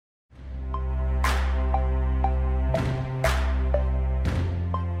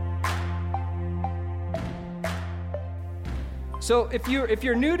So if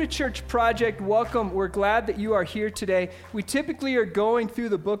you're new to Church Project, welcome. We're glad that you are here today. We typically are going through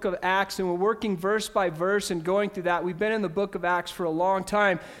the book of Acts, and we're working verse by verse and going through that. We've been in the book of Acts for a long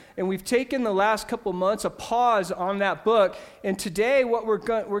time, and we've taken the last couple months a pause on that book. And today what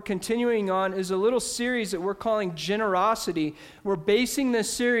we're continuing on is a little series that we're calling Generosity. We're basing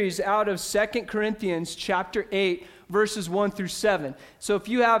this series out of 2 Corinthians chapter 8, verses 1 through 7. So if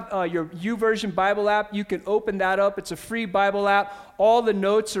you have your YouVersion Bible app, you can open that up. It's a free Bible app. All the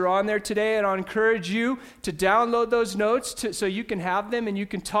notes are on there today, and I'll encourage you to download those notes so you can have them and you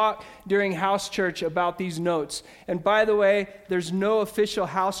can talk during house church about these notes. And by the way, there's no official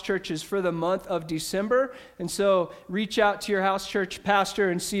house churches for the month of December, and so reach out to your house church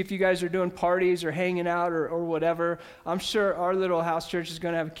pastor and see if you guys are doing parties or hanging out or whatever. I'm sure our little house church is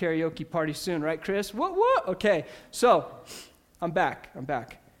going to have a karaoke party soon, right, Chris? What? Okay, so I'm back.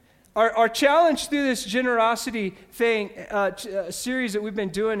 Our challenge through this generosity series that we've been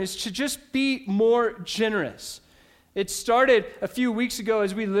doing is to just be more generous. It started a few weeks ago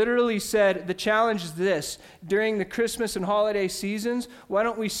as we literally said, the challenge is this: during the Christmas and holiday seasons, why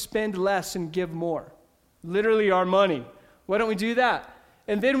don't we spend less and give more? Literally our money. Why don't we do that?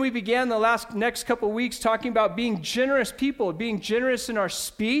 And then we began the next couple weeks talking about being generous people, being generous in our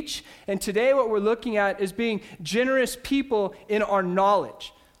speech. And today what we're looking at is being generous people in our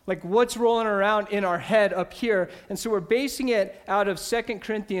knowledge. Like what's rolling around in our head up here. And so we're basing it out of 2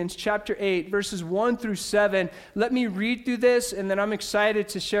 Corinthians chapter 8, verses 1 through 7. Let me read through this, and then I'm excited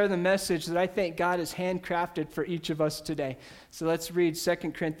to share the message that I think God has handcrafted for each of us today. So let's read 2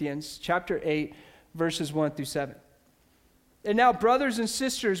 Corinthians chapter 8, verses 1 through 7. And now, brothers and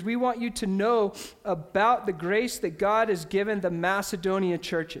sisters, we want you to know about the grace that God has given the Macedonia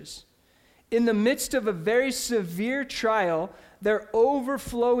churches. In the midst of a very severe trial, their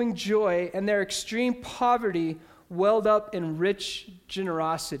overflowing joy and their extreme poverty welled up in rich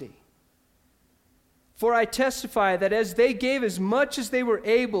generosity. For I testify that as they gave as much as they were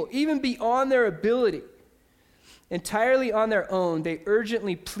able, even beyond their ability, entirely on their own, they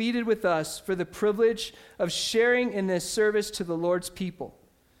urgently pleaded with us for the privilege of sharing in this service to the Lord's people.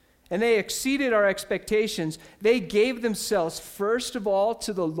 And they exceeded our expectations. They gave themselves first of all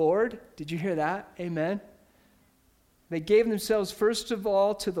to the Lord. Did you hear that? Amen. They gave themselves first of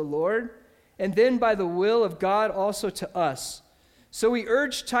all to the Lord, and then by the will of God also to us. So we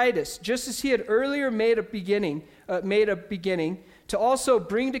urge Titus, just as he had earlier made a beginning, to also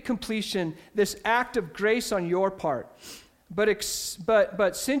bring to completion this act of grace on your part.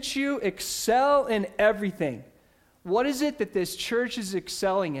 But since you excel in everything, what is it that this church is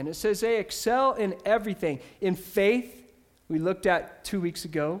excelling in? It says they excel in everything. In faith, we looked at 2 weeks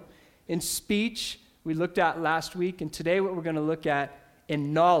ago. In speech, we looked at last week. And today what we're going to look at,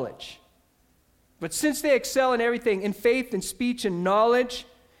 in knowledge. But since they excel in everything, in faith, in speech, in knowledge,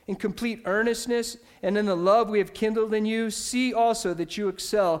 in complete earnestness, and in the love we have kindled in you, see also that you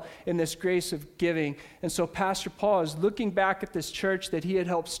excel in this grace of giving. And so Pastor Paul is looking back at this church that he had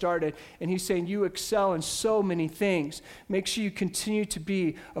helped started, and he's saying, you excel in so many things. Make sure you continue to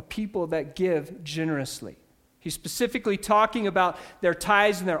be a people that give generously. He's specifically talking about their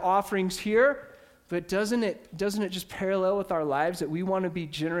tithes and their offerings here, but doesn't it just parallel with our lives that we want to be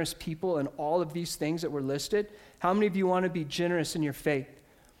generous people in all of these things that were listed? How many of you want to be generous in your faith?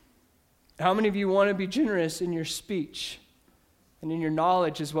 How many of you want to be generous in your speech and in your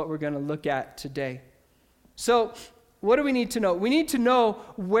knowledge is what we're going to look at today. So what do we need to know? We need to know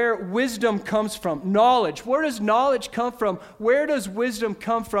where wisdom comes from. Knowledge. Where does knowledge come from? Where does wisdom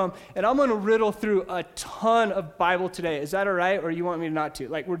come from? And I'm going to riddle through a ton of Bible today. Is that all right? Or you want me not to?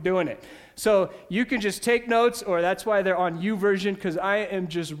 Like, we're doing it. So you can just take notes, or that's why they're on YouVersion, because I am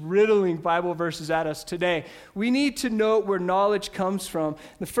just riddling Bible verses at us today. We need to know where knowledge comes from.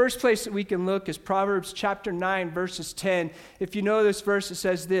 The first place that we can look is Proverbs chapter 9, verses 10. If you know this verse, it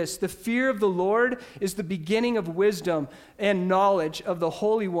says this: the fear of the Lord is the beginning of wisdom, and knowledge of the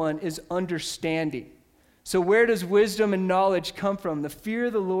Holy One is understanding. So where does wisdom and knowledge come from? The fear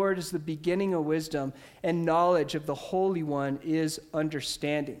of the Lord is the beginning of wisdom, and knowledge of the Holy One is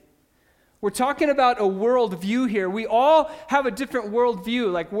understanding. We're talking about a worldview here. We all have a different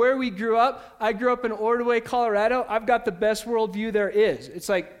worldview. Like where we grew up, I grew up in Ordway, Colorado. I've got the best worldview there is. It's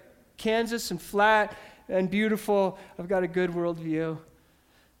like Kansas and flat and beautiful. I've got a good worldview.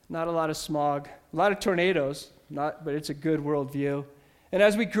 Not a lot of smog. A lot of tornadoes, but it's a good worldview. And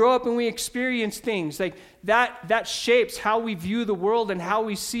as we grow up and we experience things, like that shapes how we view the world and how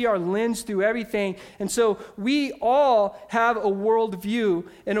we see our lens through everything. And so we all have a worldview,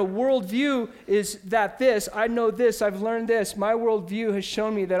 and a worldview is that I know this, I've learned this, my worldview has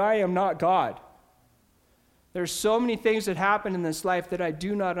shown me that I am not God. There's so many things that happen in this life that I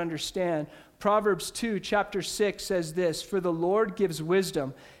do not understand. Proverbs 2, chapter 6 says this, "For the Lord gives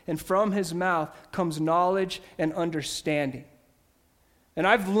wisdom, and from his mouth comes knowledge and understanding." And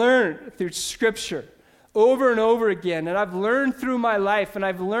I've learned through Scripture over and over again, and I've learned through my life, and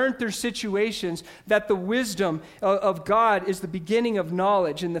I've learned through situations that the wisdom of God is the beginning of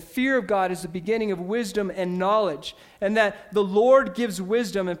knowledge, and the fear of God is the beginning of wisdom and knowledge, and that the Lord gives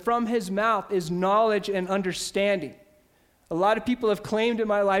wisdom, and from his mouth is knowledge and understanding. A lot of people have claimed in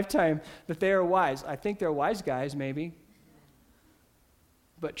my lifetime that they are wise. I think they're wise guys, maybe.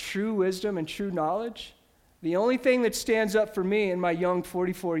 But true wisdom and true knowledge, the only thing that stands up for me in my young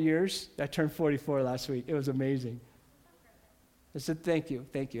 44 years, I turned 44 last week. It was amazing. I said, thank you,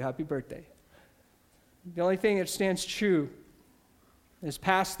 happy birthday. The only thing that stands true is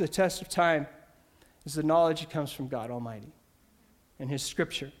past the test of time is the knowledge that comes from God Almighty and his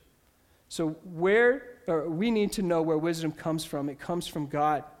Scripture. So we need to know where wisdom comes from. It comes from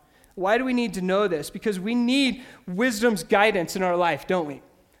God. Why do we need to know this? Because we need wisdom's guidance in our life, don't we?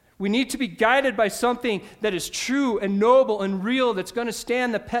 We need to be guided by something that is true and noble and real that's going to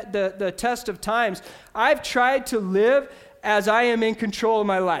stand the test of times. I've tried to live as I am in control of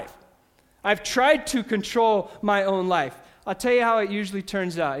my life. I've tried to control my own life. I'll tell you how it usually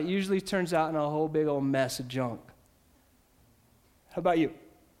turns out. It usually turns out in a whole big old mess of junk. How about you?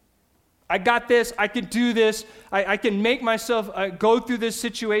 I got this. I can do this. I can make myself go through this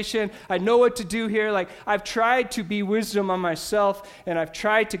situation. I know what to do here. Like, I've tried to be wisdom on myself, and I've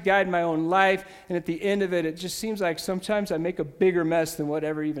tried to guide my own life, and at the end of it, it just seems like sometimes I make a bigger mess than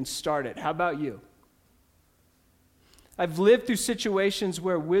whatever even started. How about you? I've lived through situations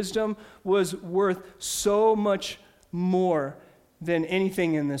where wisdom was worth so much more than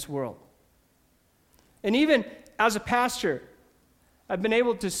anything in this world. And even as a pastor, I've been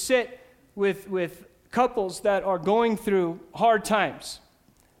able to sit with couples that are going through hard times.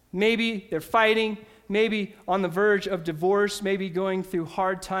 Maybe they're fighting, maybe on the verge of divorce, maybe going through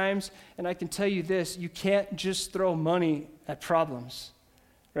hard times. And I can tell you this, you can't just throw money at problems,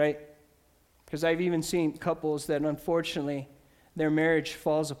 right? Because I've even seen couples that unfortunately their marriage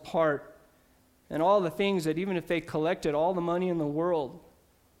falls apart, and all the things that even if they collected all the money in the world,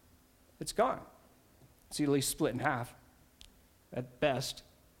 it's gone. It's at least split in half at best.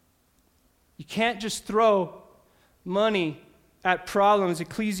 You can't just throw money at problems.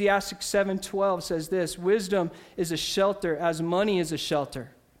 Ecclesiastes 7:12 says this, "Wisdom is a shelter as money is a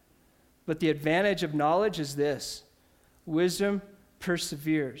shelter. But the advantage of knowledge is this, wisdom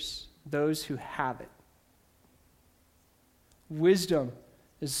perseveres those who have it." Wisdom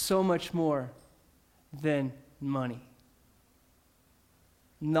is so much more than money.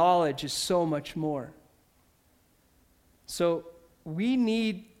 Knowledge is so much more. So we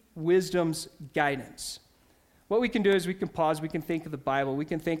need wisdom's guidance. What we can do is we can pause, we can think of the Bible, we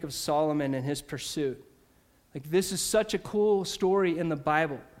can think of Solomon and his pursuit. Like, this is such a cool story in the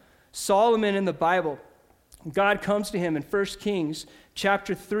Bible. Solomon in the Bible, God comes to him in 1 Kings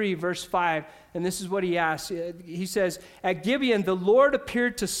chapter 3, verse 5, and this is what he asks. He says, "At Gibeon, the Lord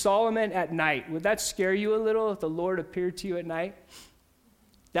appeared to Solomon at night." Would that scare you a little if the Lord appeared to you at night?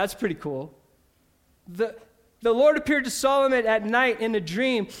 That's pretty cool. The Lord appeared to Solomon at night in a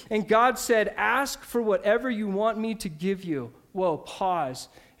dream, and God said, "Ask for whatever you want me to give you." Whoa, pause.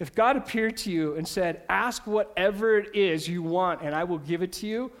 If God appeared to you and said, "Ask whatever it is you want, and I will give it to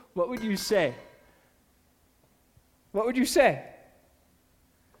you," what would you say? What would you say?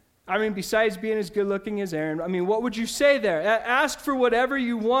 I mean, besides being as good looking as Aaron, I mean, what would you say there? Ask for whatever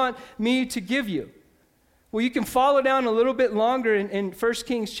you want me to give you. Well, you can follow down a little bit longer in 1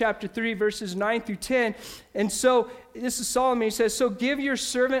 Kings chapter 3, verses 9 through 10. And so, this is Solomon. He says, "So give your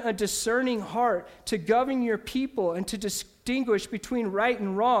servant a discerning heart to govern your people and to distinguish between right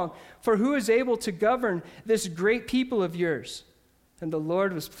and wrong. For who is able to govern this great people of yours?" And the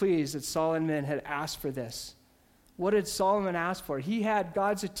Lord was pleased that Solomon had asked for this. What did Solomon ask for? He had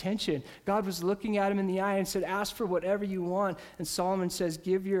God's attention. God was looking at him in the eye and said, "Ask for whatever you want." And Solomon says,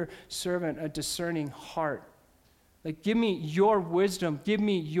 "Give your servant a discerning heart." Like, give me your wisdom. Give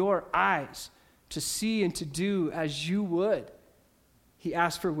me your eyes to see and to do as you would. He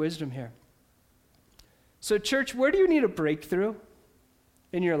asked for wisdom here. So, church, where do you need a breakthrough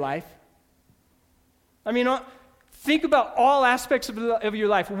in your life? I mean, think about all aspects of your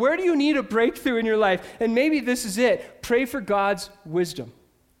life. Where do you need a breakthrough in your life? And maybe this is it. Pray for God's wisdom.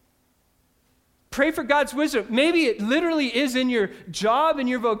 Pray for God's wisdom. Maybe it literally is in your job and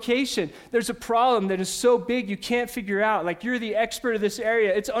your vocation. There's a problem that is so big you can't figure out. Like you're the expert of this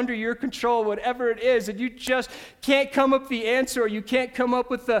area. It's under your control, whatever it is, and you just can't come up with the answer, or you can't come up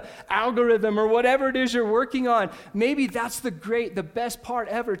with the algorithm or whatever it is you're working on. Maybe that's the best part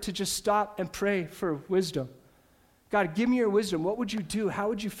ever, to just stop and pray for wisdom. God, give me your wisdom. What would you do? How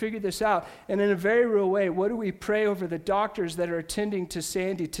would you figure this out? And in a very real way, what do we pray over the doctors that are attending to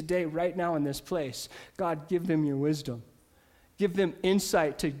Sandy today, right now in this place? God, give them your wisdom. Give them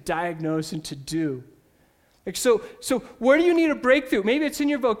insight to diagnose and to do. Like so where do you need a breakthrough? Maybe it's in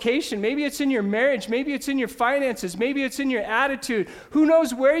your vocation. Maybe it's in your marriage. Maybe it's in your finances. Maybe it's in your attitude. Who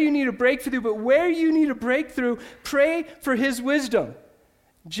knows where you need a breakthrough? But where you need a breakthrough, pray for his wisdom.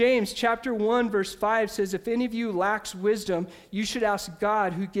 James chapter 1 verse 5 says, if any of you lacks wisdom, you should ask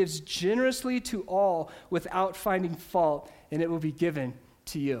God, who gives generously to all without finding fault, and it will be given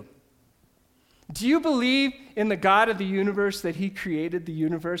to you. Do you believe in the God of the universe, that he created the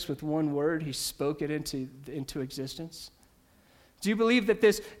universe with one word? He spoke it into existence. Do you believe that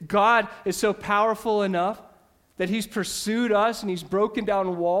this God is so powerful enough that he's pursued us and he's broken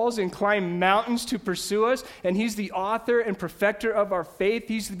down walls and climbed mountains to pursue us, and he's the author and perfecter of our faith?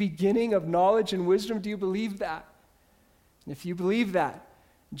 He's the beginning of knowledge and wisdom. Do you believe that? And if you believe that,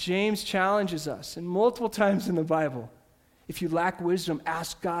 James challenges us, and multiple times in the Bible, if you lack wisdom,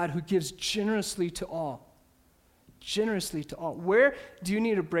 ask God, who gives generously to all. Generously to all. Where do you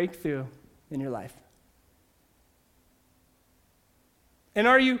need a breakthrough in your life? And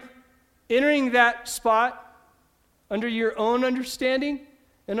are you entering that spot under your own understanding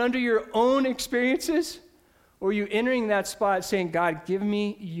and under your own experiences? Or are you entering that spot saying, God, give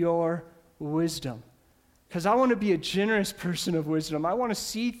me your wisdom? Because I want to be a generous person of wisdom. I want to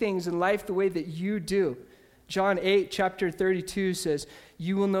see things in life the way that you do. John 8, chapter 32 says,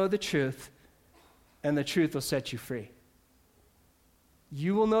 you will know the truth, and the truth will set you free.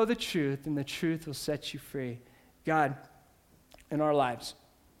 You will know the truth, and the truth will set you free. God, in our lives,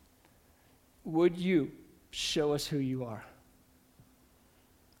 would you show us who you are?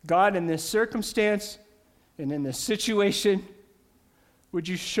 God, in this circumstance and in this situation, would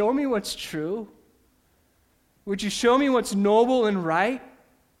you show me what's true? Would you show me what's noble and right?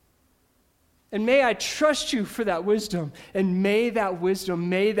 And may I trust you for that wisdom, and may that wisdom,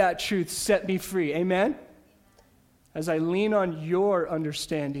 may that truth set me free. Amen? As I lean on your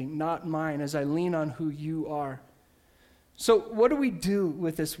understanding, not mine, as I lean on who you are. So what do we do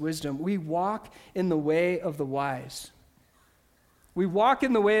with this wisdom? We walk in the way of the wise. We walk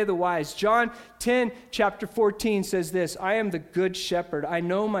in the way of the wise. John 10, chapter 14 says this, I am the good shepherd. I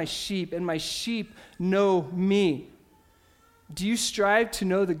know my sheep, and my sheep know me. Do you strive to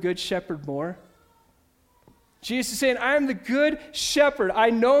know the good shepherd more? Jesus is saying, I am the good shepherd. I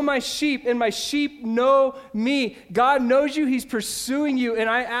know my sheep, and my sheep know me. God knows you. He's pursuing you. And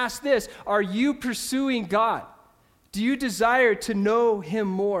I ask this, are you pursuing God? Do you desire to know him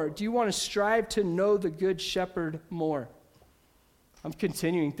more? Do you want to strive to know the good shepherd more? I'm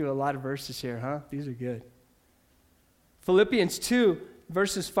continuing through a lot of verses here, huh? These are good. Philippians 2,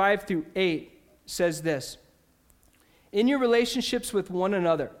 verses 5 through 8 says this, in your relationships with one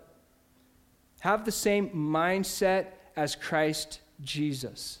another, have the same mindset as Christ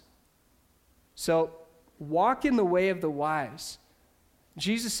Jesus. So walk in the way of the wise.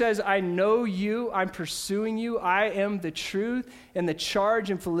 Jesus says, I know you, I'm pursuing you, I am the truth. And the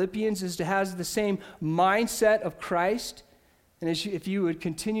charge in Philippians is to have the same mindset of Christ. And if you would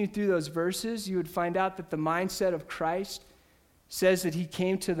continue through those verses, you would find out that the mindset of Christ says that he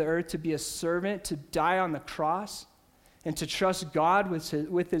came to the earth to be a servant, to die on the cross, and to trust God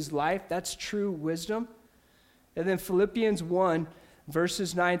with his life. That's true wisdom. And then Philippians 1,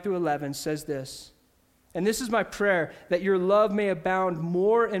 verses 9 through 11 says this, and this is my prayer, that your love may abound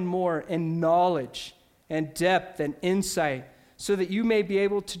more and more in knowledge and depth and insight, so that you may be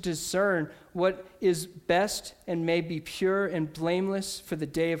able to discern what is best and may be pure and blameless for the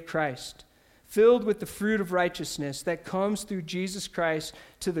day of Christ, filled with the fruit of righteousness that comes through Jesus Christ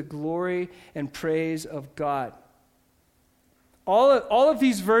to the glory and praise of God. All of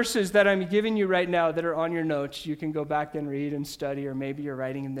these verses that I'm giving you right now that are on your notes, you can go back and read and study, or maybe you're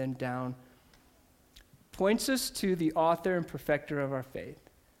writing them down, points us to the author and perfecter of our faith.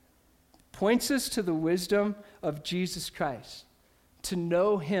 Points us to the wisdom of Jesus Christ. To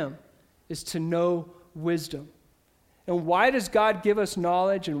know him is to know wisdom. And why does God give us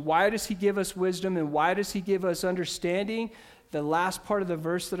knowledge, and why does he give us wisdom, and why does he give us understanding? The last part of the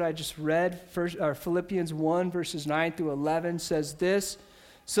verse that I just read, Philippians 1, verses 9 through 11, says this,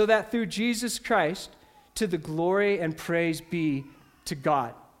 so that through Jesus Christ, to the glory and praise be to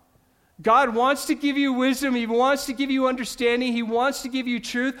God. God wants to give you wisdom. He wants to give you understanding. He wants to give you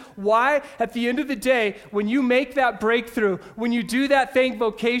truth. Why? At the end of the day, when you make that breakthrough, when you do that thing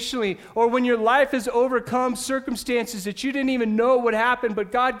vocationally, or when your life has overcome circumstances that you didn't even know would happen,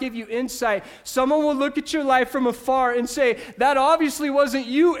 but God gave you insight, someone will look at your life from afar and say, that obviously wasn't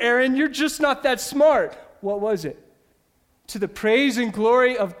you, Aaron. You're just not that smart. What was it? To the praise and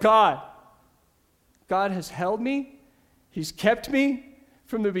glory of God. God has held me. He's kept me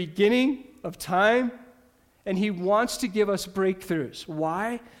from the beginning of time, and he wants to give us breakthroughs.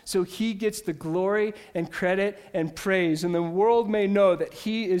 Why? So he gets the glory and credit and praise, and the world may know that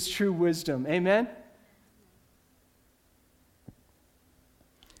he is true wisdom. Amen?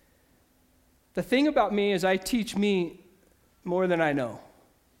 The thing about me is I teach me more than I know.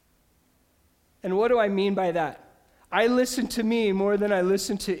 And what do I mean by that? I listen to me more than I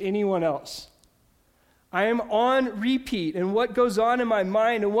listen to anyone else. I am on repeat, and what goes on in my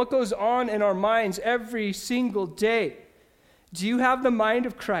mind and what goes on in our minds every single day. Do you have the mind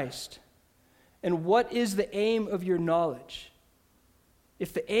of Christ? And what is the aim of your knowledge?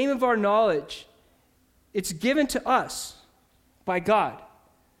 If the aim of our knowledge, it's given to us by God.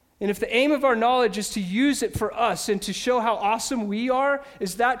 And if the aim of our knowledge is to use it for us and to show how awesome we are,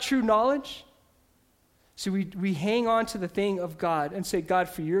 is that true knowledge? So we hang on to the thing of God and say, God,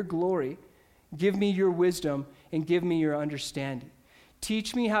 for your glory, give me your wisdom and give me your understanding.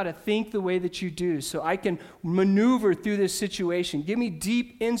 Teach me how to think the way that you do so I can maneuver through this situation. Give me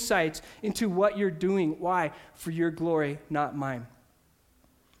deep insights into what you're doing. Why? For your glory, not mine.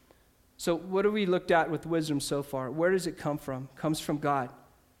 So what have we looked at with wisdom so far? Where does it come from? It comes from God.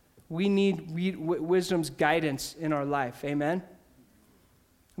 We need wisdom's guidance in our life. Amen?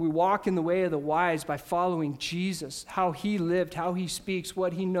 We walk in the way of the wise by following Jesus, how he lived, how he speaks,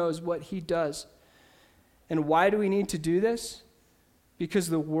 what he knows, what he does. And why do we need to do this? Because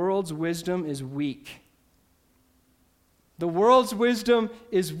the world's wisdom is weak. The world's wisdom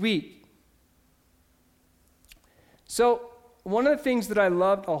is weak. So, one of the things that I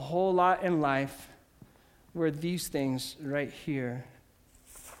loved a whole lot in life were these things right here.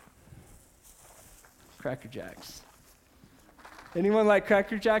 Cracker Jacks. Anyone like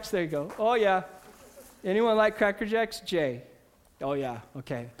Cracker Jacks? There you go. Oh, yeah. Anyone like Cracker Jacks? Jay. Oh, yeah.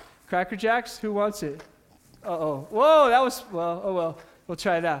 Okay. Cracker Jacks? Who wants it? Uh-oh. Whoa, that was, well, oh, well. We'll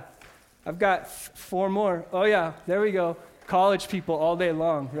try that. I've got 4 more. Oh, yeah. There we go. College people all day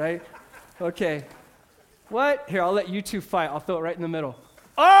long, right? Okay. What? Here, I'll let you two fight. I'll throw it right in the middle.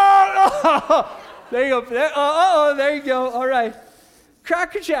 Oh! There you go. There you go. All right.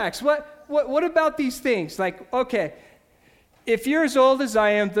 Cracker Jacks. What about these things? Like, okay. If you're as old as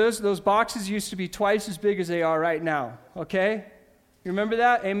I am, those boxes used to be twice as big as they are right now, okay? You remember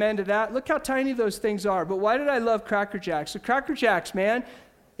that? Amen to that? Look how tiny those things are. But why did I love Cracker Jacks? So Cracker Jacks, man,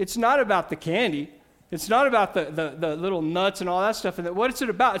 it's not about the candy. It's not about the little nuts and all that stuff. And what is it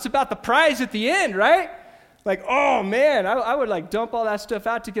about? It's about the prize at the end, right? Like, oh, man, I would like dump all that stuff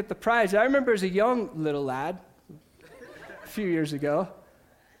out to get the prize. I remember as a young little lad a few years ago,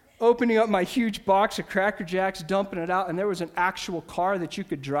 opening up my huge box of Cracker Jacks, dumping it out, and there was an actual car that you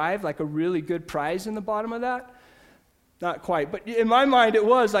could drive, like a really good prize in the bottom of that. Not quite, but in my mind it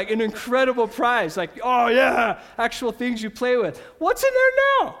was like an incredible prize. Like, oh yeah, actual things you play with. What's in there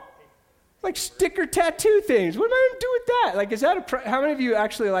now? Like sticker tattoo things. What am I going to do with that? Like, is that how many of you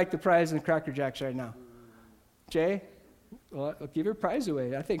actually like the prize in the Cracker Jacks right now? Jay? Well, I'll give your prize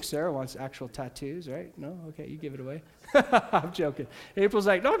away. I think Sarah wants actual tattoos, right? No? Okay, you give it away. I'm joking. April's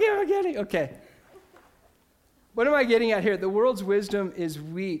like, don't give it any. Okay. What am I getting at here? The world's wisdom is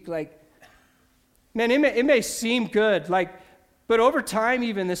weak. Like, man, it may seem good, like, but over time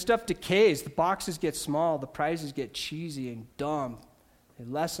even this stuff decays. The boxes get small. The prizes get cheesy and dumb.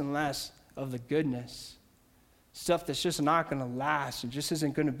 And less of the goodness. Stuff that's just not going to last and just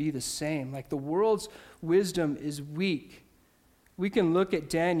isn't going to be the same. Like the world's wisdom is weak. We can look at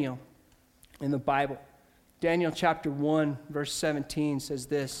Daniel in the Bible. Daniel chapter 1, verse 17 says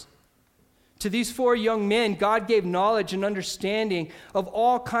this. To these 4 young men, God gave knowledge and understanding of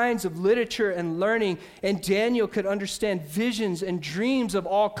all kinds of literature and learning, and Daniel could understand visions and dreams of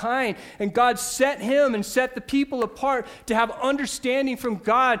all kind. And God set him and set the people apart to have understanding from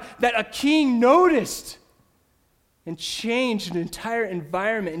God that a king noticed and changed an entire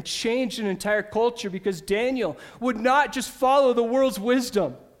environment and changed an entire culture because Daniel would not just follow the world's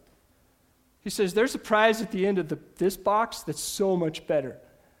wisdom. He says, there's a prize at the end of this box that's so much better.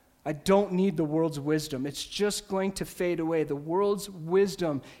 I don't need the world's wisdom. It's just going to fade away. The world's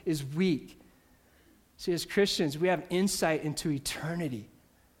wisdom is weak. See, as Christians, we have insight into eternity.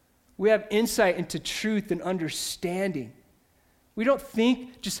 We have insight into truth and understanding. We don't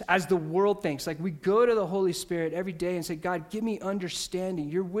think just as the world thinks. Like, we go to the Holy Spirit every day and say, God, give me understanding,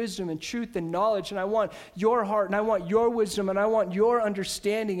 your wisdom and truth and knowledge, and I want your heart, and I want your wisdom, and I want your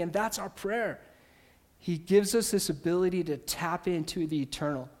understanding, and that's our prayer. He gives us this ability to tap into the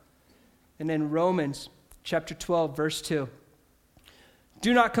eternal. And in Romans chapter 12, verse 2,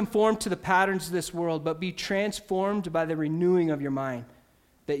 do not conform to the patterns of this world, but be transformed by the renewing of your mind,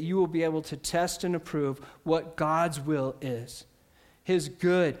 that you will be able to test and approve what God's will is, his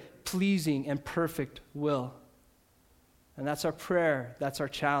good, pleasing, and perfect will. And that's our prayer, that's our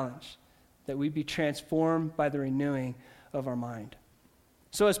challenge, that we be transformed by the renewing of our mind.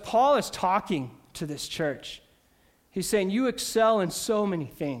 So as Paul is talking to this church, he's saying, you excel in so many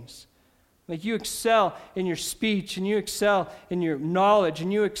things. Like, you excel in your speech, and you excel in your knowledge,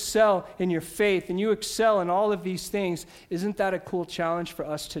 and you excel in your faith, and you excel in all of these things. Isn't that a cool challenge for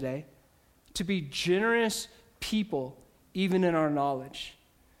us today? To be generous people, even in our knowledge.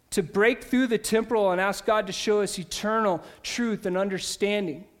 To break through the temporal and ask God to show us eternal truth and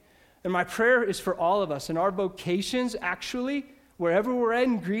understanding. And my prayer is for all of us in our vocations, actually, wherever we're at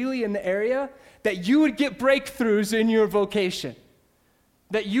in Greeley, in the area, that you would get breakthroughs in your vocation.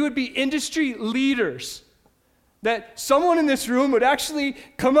 That you would be industry leaders. That someone in this room would actually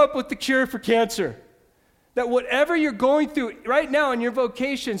come up with the cure for cancer. That whatever you're going through right now in your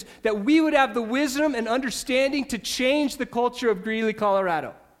vocations, that we would have the wisdom and understanding to change the culture of Greeley,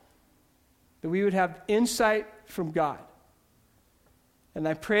 Colorado. That we would have insight from God. And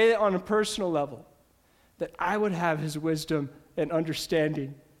I pray on a personal level that I would have his wisdom and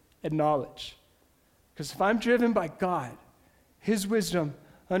understanding and knowledge. Because if I'm driven by God, his wisdom,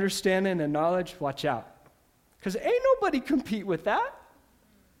 understanding, and knowledge, watch out. Because ain't nobody compete with that.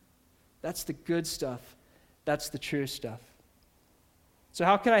 That's the good stuff. That's the true stuff. So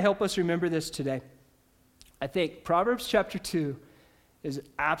how can I help us remember this today? I think Proverbs chapter 2 is an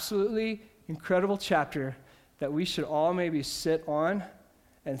absolutely incredible chapter that we should all maybe sit on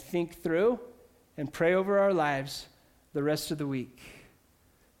and think through and pray over our lives the rest of the week.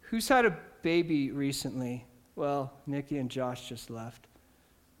 Who's had a baby recently? Well, Nikki and Josh just left.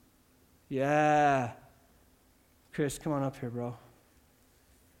 Yeah. Chris, come on up here, bro.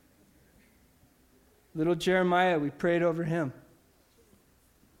 Little Jeremiah, we prayed over him.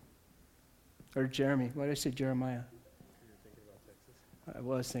 Or Jeremy. Why did I say Jeremiah? You're thinking about Texas? I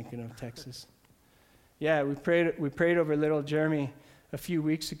was thinking of Texas. Yeah, we prayed over little Jeremy a few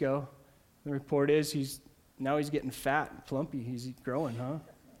weeks ago. The report is he's getting fat and plumpy. He's growing, huh?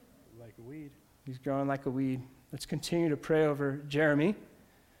 Like a weed. He's growing like a weed. Let's continue to pray over Jeremy,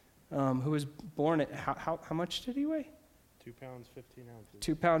 who was born at, how much did he weigh? 2 pounds, 15 ounces.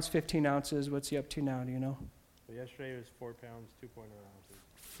 2 pounds, 15 ounces. What's he up to now, do you know? But yesterday it was 4 pounds, 2.0 ounces.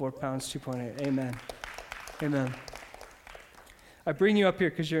 4 pounds, 2.8. Amen. Amen. I bring you up here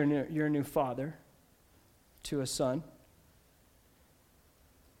because you're a new father to a son.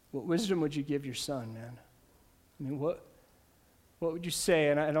 What wisdom would you give your son, man? I mean, what would you say?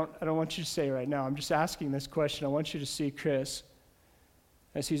 And I don't want you to say right now. I'm just asking this question. I want you to see Chris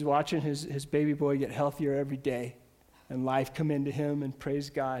as he's watching his baby boy get healthier every day and life come into him, and praise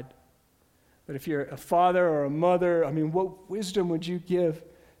God. But if you're a father or a mother, I mean, what wisdom would you give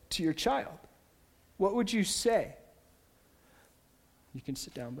to your child? What would you say? You can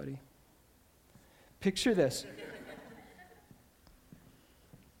sit down, buddy. Picture this.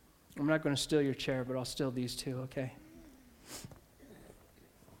 I'm not going to steal your chair, but I'll steal these two, okay?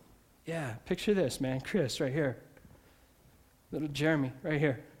 Yeah, picture this, man. Chris, right here. Little Jeremy, right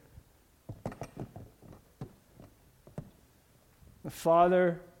here. The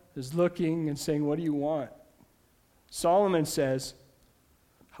father is looking and saying, what do you want? Solomon says,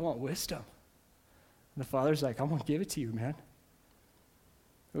 I want wisdom. And the father's like, I'm going to give it to you, man.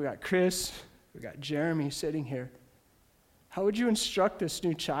 We got Chris, we got Jeremy sitting here. How would you instruct this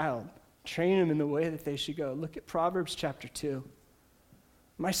new child? Train him in the way that they should go. Look at Proverbs chapter 2.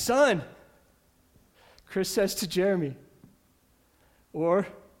 My son, Chris says to Jeremy, or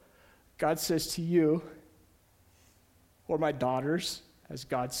God says to you, or my daughters, as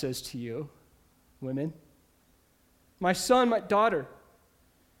God says to you, women. My son, my daughter,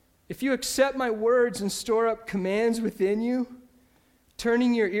 if you accept my words and store up commands within you,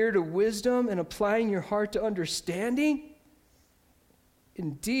 turning your ear to wisdom and applying your heart to understanding,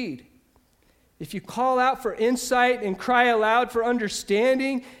 indeed, if you call out for insight and cry aloud for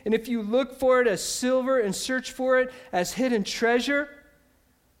understanding, and if you look for it as silver and search for it as hidden treasure,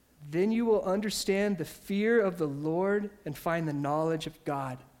 then you will understand the fear of the Lord and find the knowledge of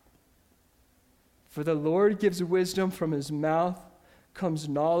God. For the Lord gives wisdom, from his mouth comes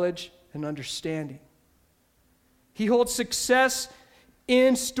knowledge and understanding. He holds success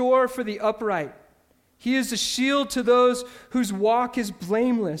in store for the upright. He is a shield to those whose walk is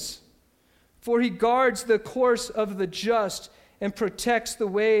blameless. For he guards the course of the just and protects the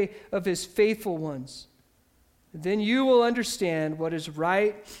way of his faithful ones. Then you will understand what is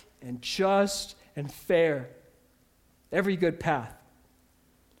right and just and fair, every good path.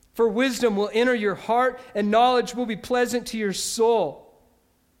 For wisdom will enter your heart, and knowledge will be pleasant to your soul.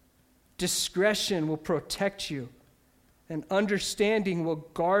 Discretion will protect you, and understanding will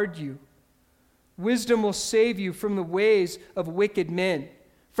guard you. Wisdom will save you from the ways of wicked men,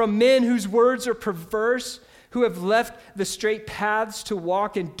 from men whose words are perverse, who have left the straight paths to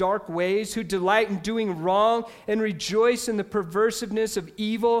walk in dark ways, who delight in doing wrong and rejoice in the perversiveness of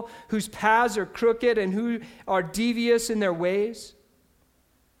evil, whose paths are crooked and who are devious in their ways.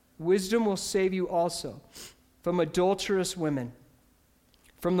 Wisdom will save you also from adulterous women,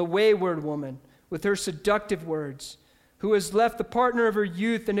 from the wayward woman with her seductive words, who has left the partner of her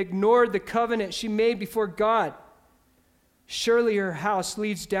youth and ignored the covenant she made before God. Surely her house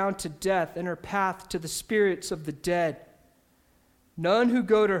leads down to death, and her path to the spirits of the dead. None who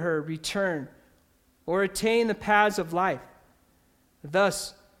go to her return or attain the paths of life.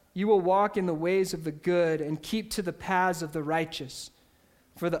 Thus you will walk in the ways of the good and keep to the paths of the righteous.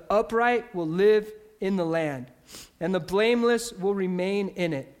 For the upright will live in the land, and the blameless will remain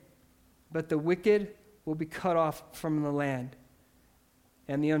in it. But the wicked will be cut off from the land,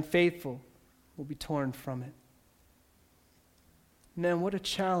 and the unfaithful will be torn from it. Man, what a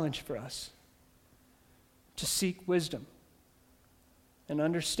challenge for us to seek wisdom and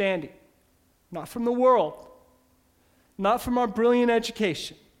understanding, not from the world, not from our brilliant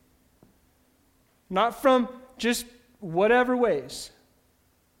education, not from just whatever ways,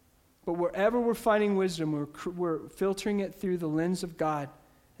 but wherever we're finding wisdom, we're filtering it through the lens of God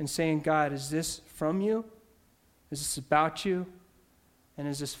and saying, God, is this from you? Is this about you? And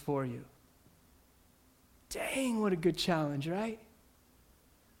is this for you? Dang, what a good challenge, right?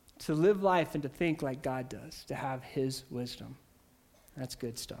 To live life and to think like God does, to have his wisdom. That's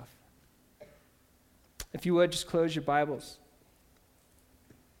good stuff. If you would, just close your Bibles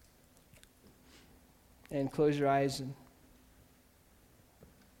and close your eyes. And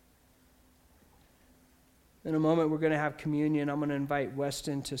in a moment, we're going to have communion. I'm going to invite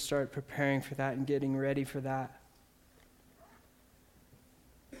Weston to start preparing for that and getting ready for that.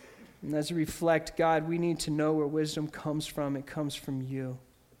 And as we reflect, God, we need to know where wisdom comes from. It comes from you.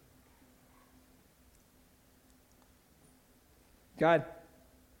 God,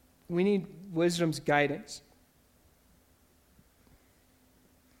 we need wisdom's guidance.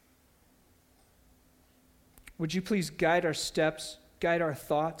 Would you please guide our steps, guide our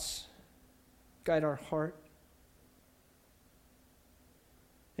thoughts, guide our heart?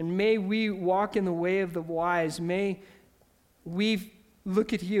 And may we walk in the way of the wise. May we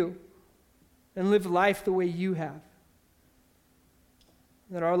look at you and live life the way you have.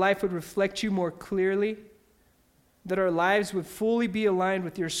 That our life would reflect you more clearly. That our lives would fully be aligned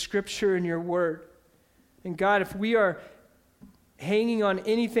with your scripture and your word. And God, if we are hanging on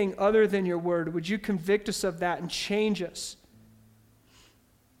anything other than your word, would you convict us of that and change us?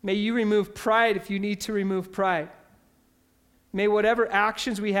 May you remove pride if you need to remove pride. May whatever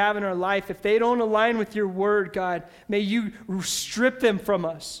actions we have in our life, if they don't align with your word, God, may you strip them from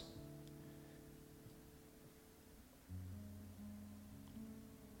us.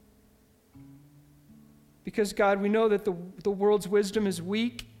 Because, God, we know that the world's wisdom is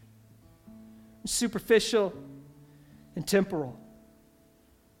weak, superficial, and temporal.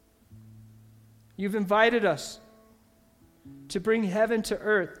 You've invited us to bring heaven to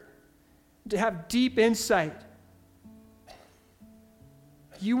earth, to have deep insight.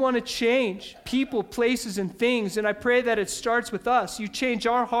 You want to change people, places, and things, and I pray that it starts with us. You change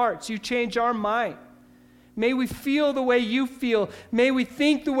our hearts. You change our mind. May we feel the way you feel. May we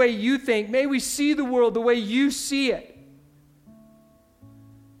think the way you think. May we see the world the way you see it.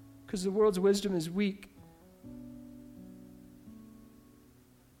 Because the world's wisdom is weak.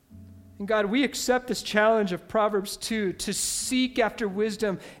 And God, we accept this challenge of Proverbs 2 to seek after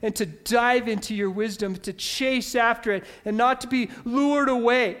wisdom and to dive into your wisdom, to chase after it, and not to be lured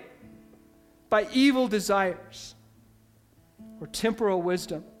away by evil desires or temporal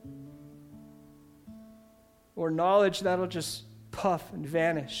wisdom, or knowledge that'll just puff and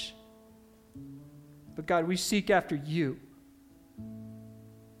vanish. But God, we seek after you.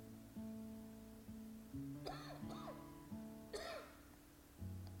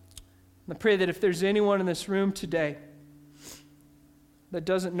 I pray that if there's anyone in this room today that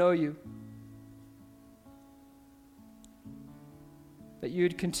doesn't know you, that you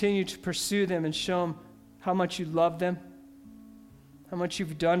would continue to pursue them and show them how much you love them, how much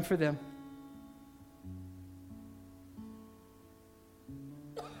you've done for them.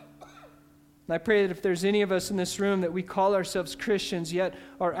 And I pray that if there's any of us in this room that we call ourselves Christians, yet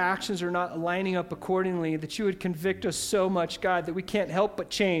our actions are not lining up accordingly, that you would convict us so much, God, that we can't help but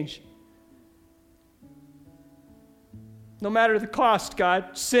change. No matter the cost,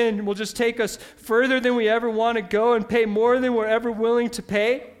 God, sin will just take us further than we ever want to go and pay more than we're ever willing to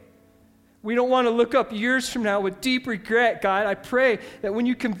pay. We don't want to look up years from now with deep regret, God. I pray that when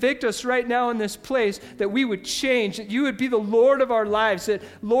you convict us right now in this place, that we would change, that you would be the Lord of our lives, that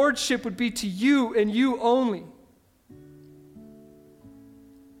lordship would be to you and you only.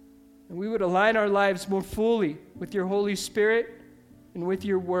 And we would align our lives more fully with your Holy Spirit and with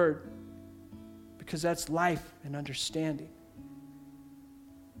your word, because that's life and understanding.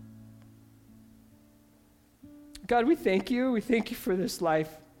 God, we thank you. We thank you for this life.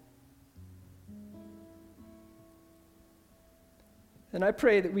 And I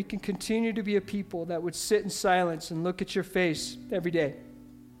pray that we can continue to be a people that would sit in silence and look at your face every day.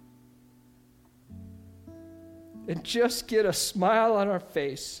 And just get a smile on our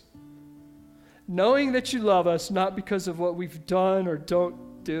face, knowing that you love us, not because of what we've done or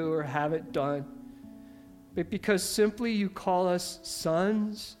don't do or haven't done, but because simply you call us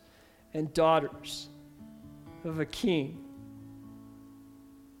sons and daughters of a king.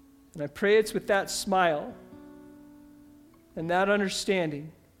 And I pray it's with that smile and that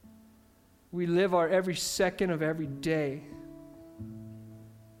understanding we live our every second of every day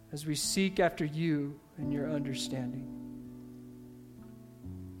as we seek after you and your understanding.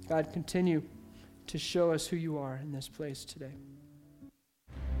 God, continue to show us who you are in this place today.